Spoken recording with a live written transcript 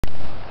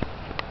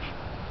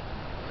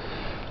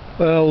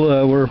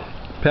Well, we're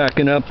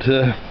packing up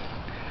to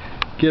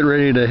get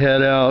ready to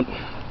head out,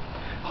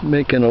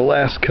 making a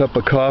last cup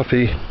of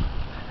coffee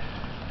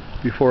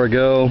before I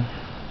go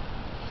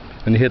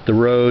and hit the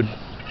road.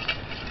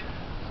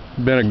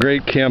 Been a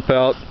great camp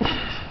out.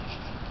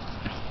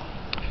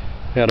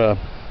 Had a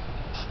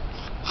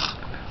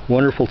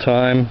wonderful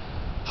time.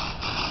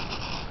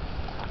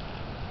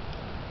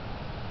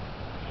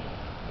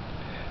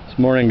 This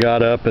morning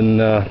got up and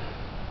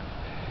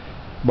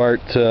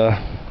Bart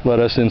led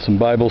us in some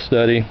Bible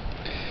study.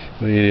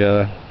 We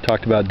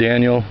talked about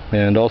Daniel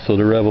and also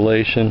the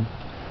Revelation,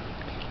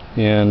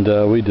 and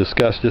we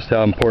discussed just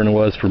how important it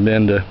was for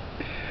men to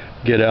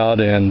get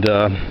out and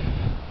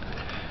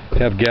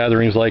have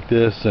gatherings like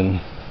this and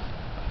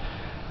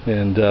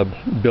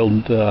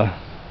build a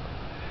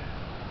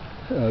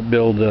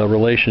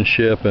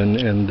relationship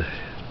and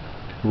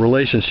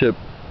relationship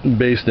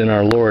based in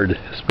our Lord,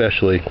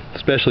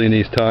 especially in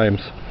these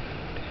times.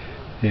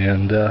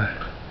 And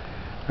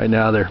right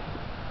now they're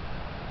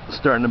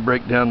starting to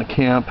break down the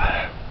camp,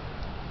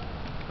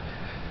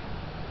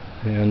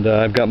 and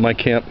I've got my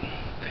camp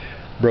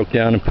broke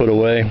down and put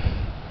away,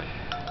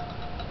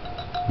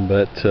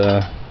 but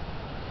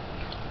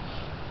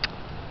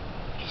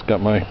just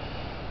got my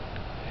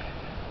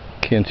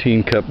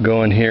canteen cup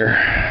going here.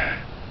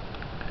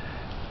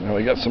 Now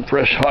we got some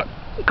fresh hot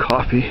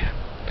coffee,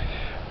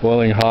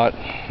 boiling hot.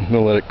 I'm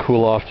gonna let it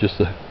cool off just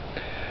a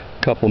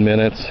couple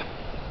minutes.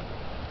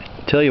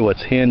 Tell you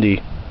what's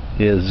handy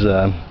is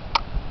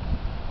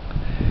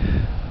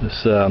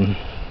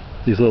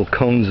these little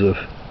cones of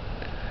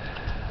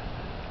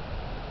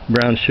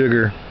brown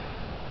sugar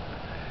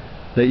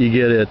that you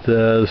get at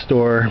the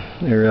store.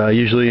 They're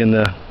usually in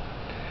the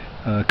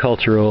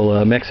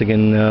cultural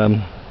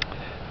Mexican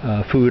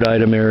food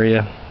item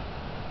area,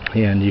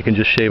 and you can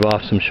just shave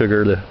off some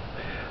sugar to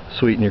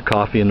sweeten your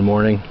coffee in the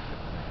morning.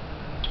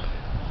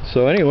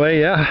 So anyway,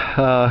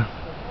 yeah,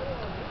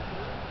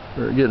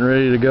 we're getting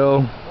ready to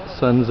go.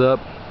 Sun's up,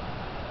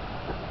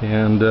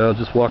 and I'll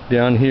just walk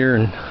down here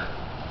and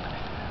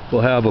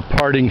we'll have a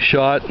parting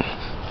shot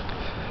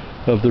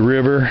of the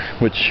river,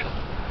 which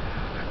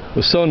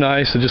was so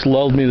nice. It just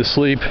lulled me to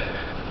sleep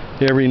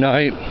every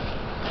night.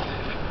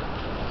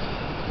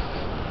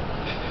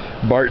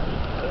 Bart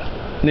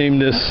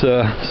named this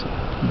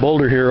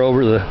boulder here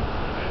over the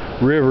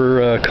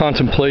river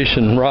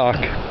Contemplation Rock,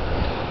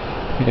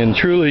 and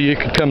truly you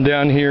could come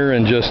down here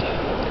and just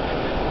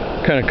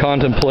kind of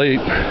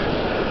contemplate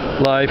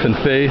life and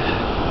faith.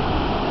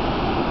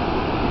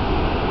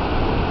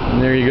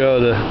 And there you go,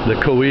 the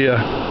Kauai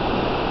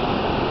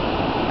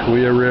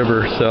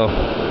River. So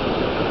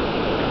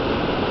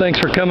thanks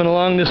for coming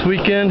along this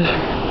weekend,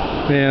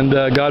 and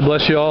God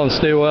bless you all, and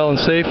stay well and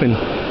safe, and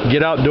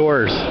get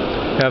outdoors,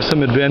 have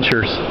some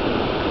adventures.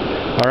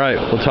 All right,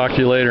 we'll talk to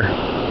you later.